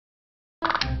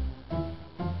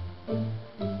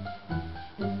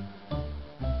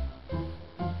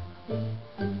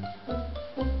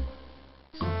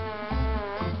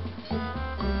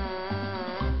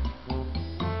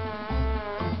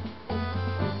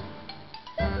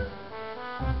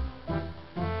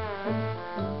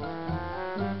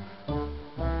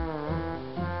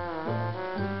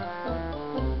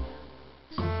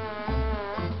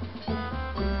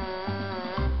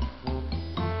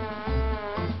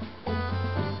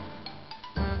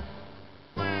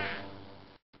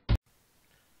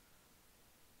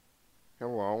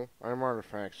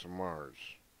artifacts of Mars.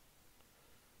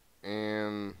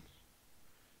 And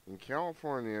in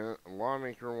California, a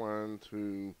lawmaker wanted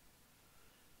to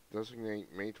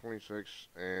designate May 26th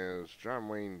as John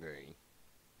Wayne Day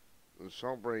to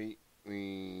celebrate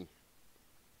the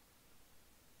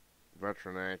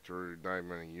veteran actor who died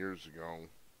many years ago.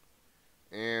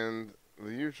 And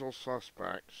the usual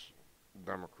suspects,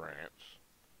 Democrats,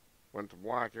 went to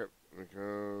block it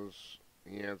because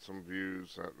he had some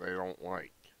views that they don't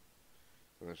like.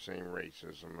 And they're saying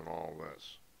racism and all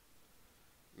this.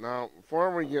 Now,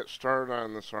 before we get started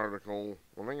on this article,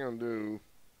 what I'm going to do,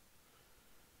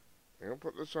 I'm going to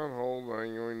put this on hold.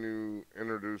 I'm going to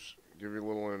give you a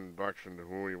little introduction to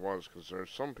who he was, because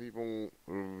there's some people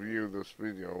who view this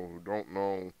video who don't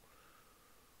know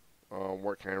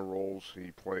what kind of roles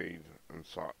he played and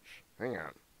such. Hang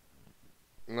on.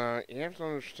 Now, you have to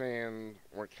understand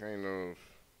what kind of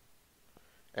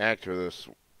actor this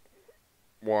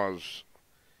was.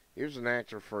 He was an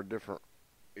actor for a different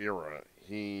era.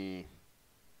 He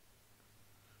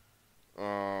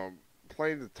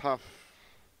played the tough,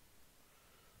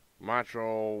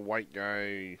 macho, white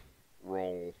guy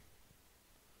role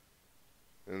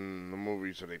in the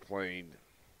movies that he played.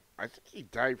 I think he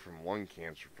died from lung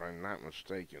cancer, if I'm not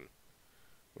mistaken,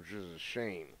 which is a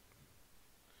shame.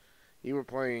 He would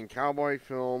play in cowboy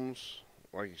films,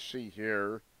 like you see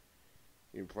here.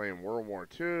 He would play in World War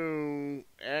II,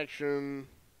 action,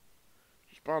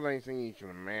 just about anything you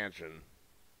can imagine.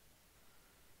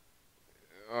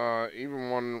 Even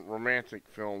one romantic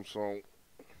film, so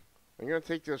I'm going to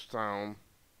take this down,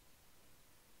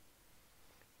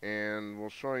 and we'll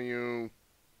show you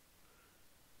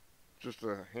just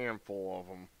a handful of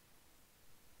them.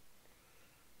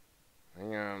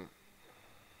 Hang on.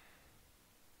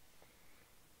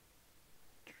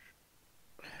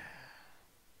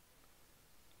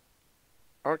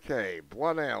 Okay,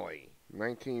 Blood Alley,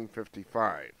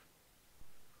 1955.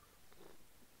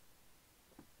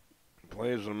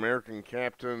 Plays an American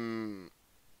captain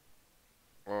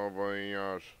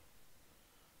of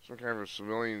some kind of a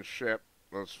civilian ship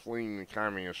that's fleeing the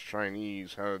communist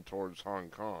Chinese headed towards Hong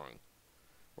Kong,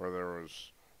 where there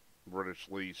was British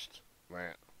leased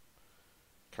that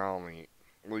colony,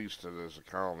 leased it as a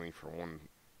colony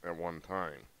at one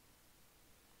time.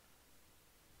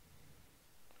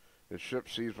 The ship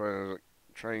seized by the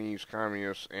Chinese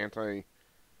communist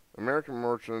anti-American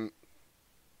merchant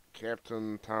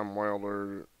Captain Tom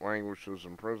Wilder languishes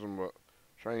in prison, but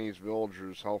Chinese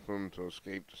villagers help him to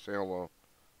escape to sail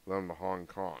them to Hong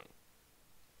Kong.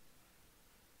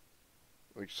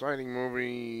 Exciting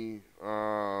movie,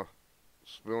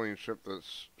 civilian ship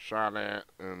that's shot at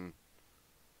and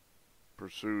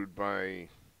pursued by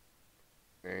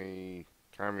a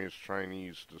communist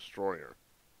Chinese destroyer.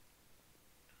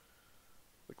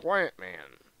 The Quiet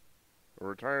Man. A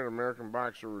retired American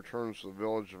boxer returns to the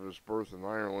village of his birth in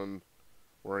Ireland,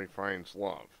 where he finds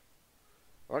love.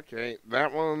 Okay,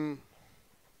 that one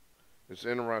is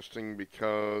interesting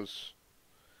because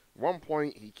at one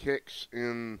point he kicks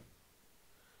in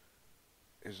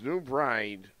his new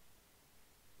bride.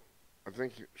 I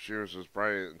think she was his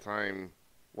bride at the time.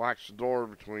 Locks the door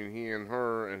between he and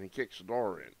her, and he kicks the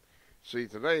door in. See,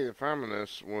 today the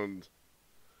feminists would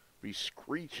be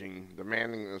screeching,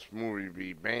 demanding this movie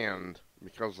be banned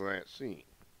because of that scene.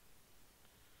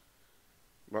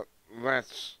 But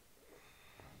that's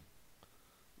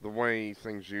the way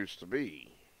things used to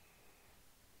be.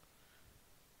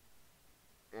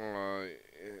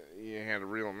 You had a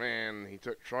real man, he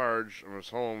took charge of his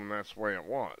home, and that's the way it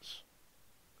was.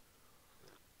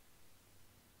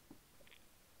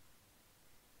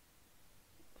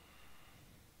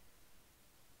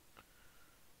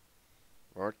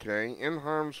 Okay, In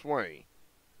Harm's Way.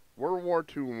 World War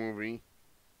II movie.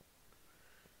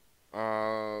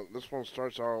 This one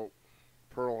starts out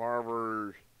Pearl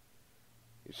Harbor.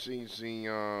 He sees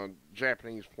the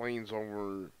Japanese planes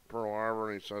over Pearl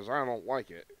Harbor, and he says, I don't like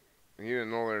it. And he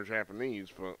didn't know they were Japanese,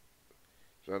 but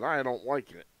he said, I don't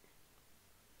like it.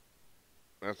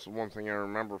 That's the one thing I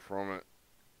remember from it.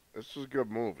 This is a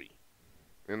good movie.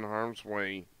 In Harm's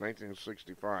Way,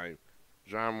 1965.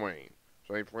 John Wayne.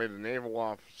 So he played a naval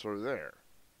officer there.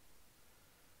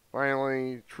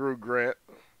 Finally, True Grit.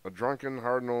 A drunken,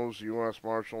 hard-nosed U.S.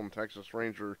 Marshal and Texas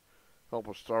Ranger help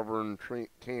a stubborn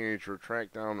teenager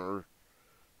track down her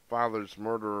father's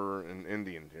murderer in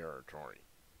Indian territory.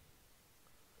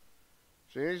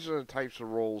 See, these are the types of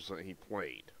roles that he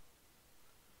played.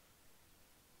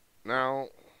 Now,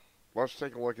 let's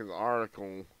take a look at the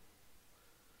article.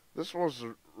 This was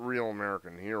a real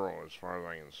American hero as far as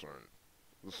I'm concerned,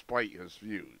 despite his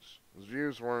views. His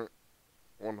views weren't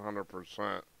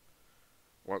 100%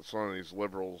 what some of these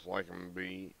liberals like him to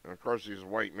be. And of course, he's a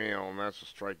white male, and that's a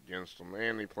strike against him.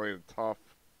 And he played a tough.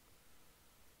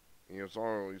 He was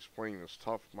always playing this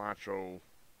tough macho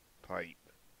type.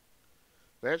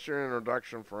 That's your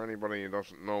introduction for anybody who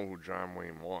doesn't know who John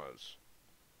Wayne was.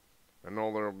 I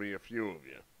know there'll be a few of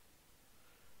you.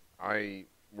 I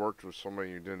worked with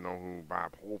somebody who didn't know who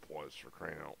Bob Hope was, for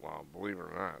crying out loud. Believe it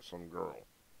or not, some girl.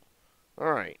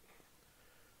 Alright.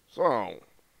 So,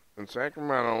 in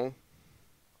Sacramento,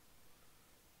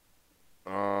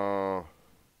 the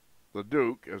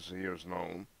Duke, as he is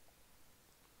known,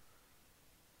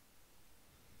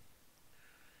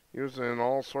 he was in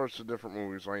all sorts of different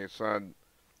movies. Like I said,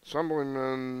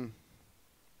 Assemblyman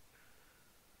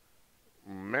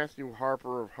Matthew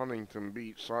Harper of Huntington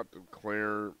Beach sought to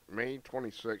declare May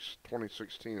 26,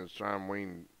 2016 as John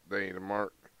Wayne Day to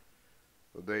mark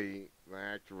the day the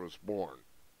actor was born.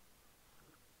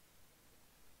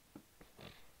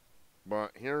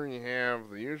 But here you have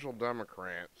the usual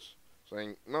Democrats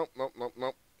saying, nope, nope, nope,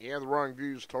 nope, he had the wrong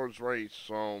views towards race,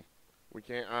 so we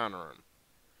can't honor him.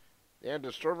 They had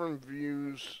disturbing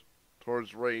views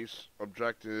towards race,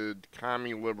 objected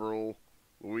commie liberal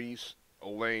Luis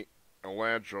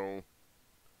Eladio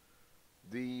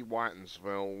D.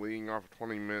 Wattensville, leading off a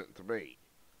 20-minute debate.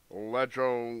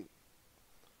 Eladio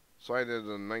cited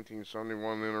a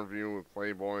 1971 interview with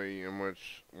Playboy in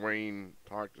which Wayne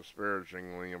talked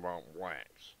disparagingly about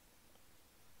blacks.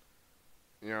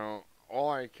 You know,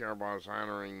 all I care about is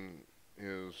honoring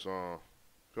his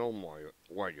film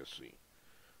legacy.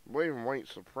 I believe in white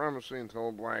supremacy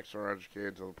until blacks are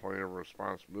educated to the point of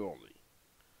responsibility.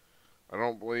 I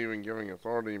don't believe in giving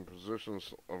authority in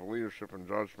positions of leadership and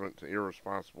judgment to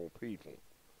irresponsible people,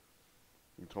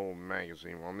 he told the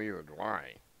magazine. Well, neither do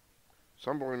I.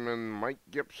 Assemblyman Mike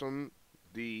Gibson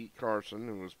D. Carson,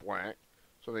 who was black,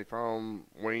 said they found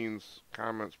Wayne's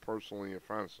comments personally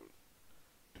offensive.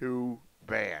 Too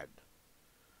bad.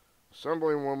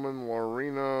 Assemblywoman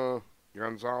Lorena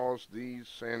Gonzalez D.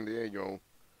 San Diego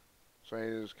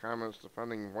cited his comments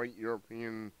defending white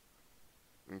European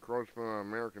encroachment on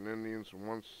American Indians who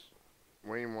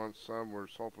Wayne once said were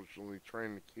selfishly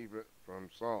trying to keep it for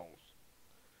themselves.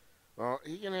 Well,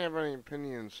 he can have any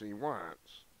opinions he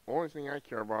wants. The only thing I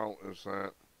care about is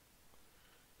that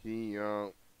he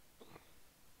was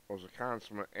a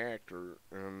consummate actor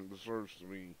and deserves to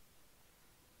be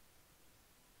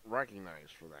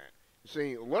recognized for that. You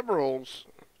see, liberals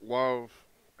love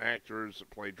actors that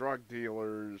play drug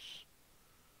dealers,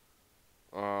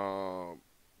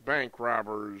 bank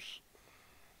robbers,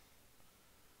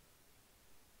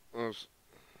 of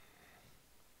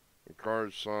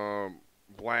course,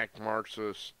 black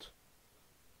Marxist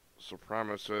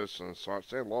supremacists and such.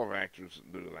 They love actors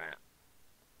that do that.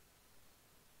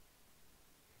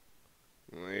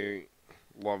 They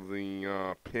love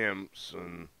the pimps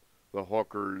and the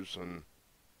hookers, and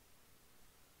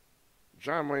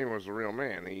John Wayne was a real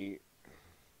man. He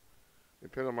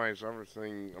epitomized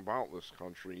everything about this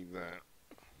country that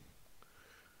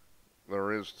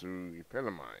there is to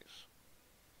epitomize.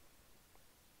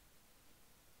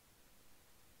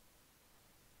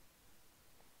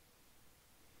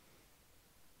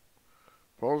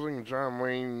 Opposing John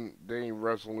Wayne Day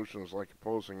resolutions like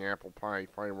opposing apple pie,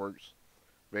 fireworks,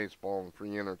 baseball, and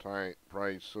free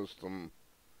enterprise system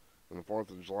on the 4th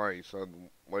of July, he said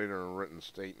later in a written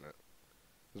statement.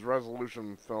 His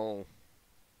resolution fell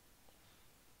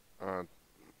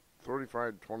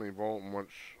 35-20 vote, in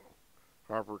which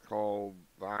Harper called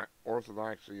the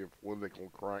orthodoxy of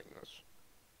political correctness.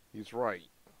 He's right.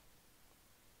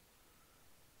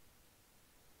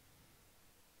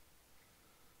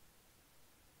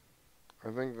 I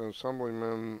think the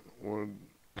assemblyman would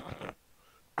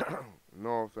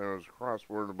know if there was a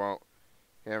crossword about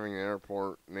having an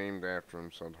airport named after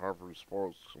him, said Harper's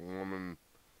spokeswoman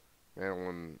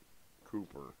Madeline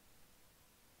Cooper.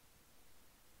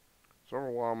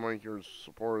 Several lawmakers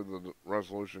supported the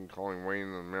resolution calling Wayne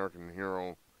an American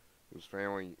hero whose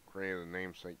family created a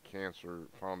namesake cancer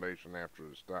foundation after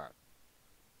his death.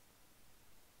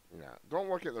 Yeah, don't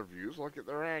look at their views, look at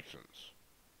their actions.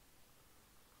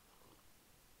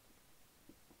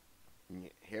 You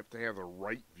have to have the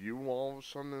right view all of a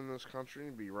sudden in this country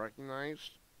to be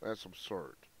recognized? That's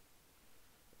absurd.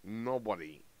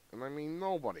 Nobody, and I mean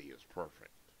nobody, is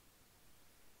perfect.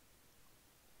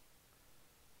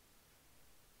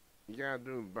 You gotta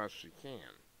do the best you can.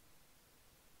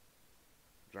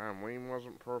 John Wayne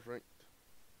wasn't perfect.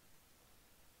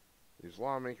 These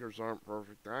lawmakers aren't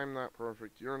perfect. I'm not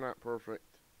perfect. You're not perfect.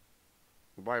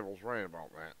 The Bible's right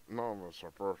about that. None of us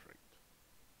are perfect.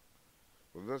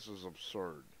 But this is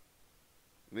absurd.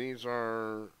 These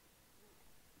are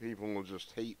people who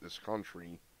just hate this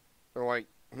country. They're like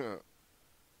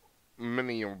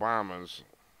mini Obamas,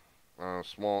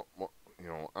 small,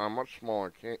 on a much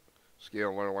smaller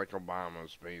scale. They're like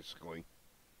Obamas, basically.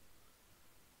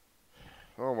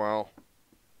 Oh well.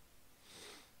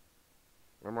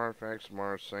 I'm Artifacts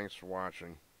Mars. Thanks for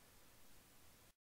watching.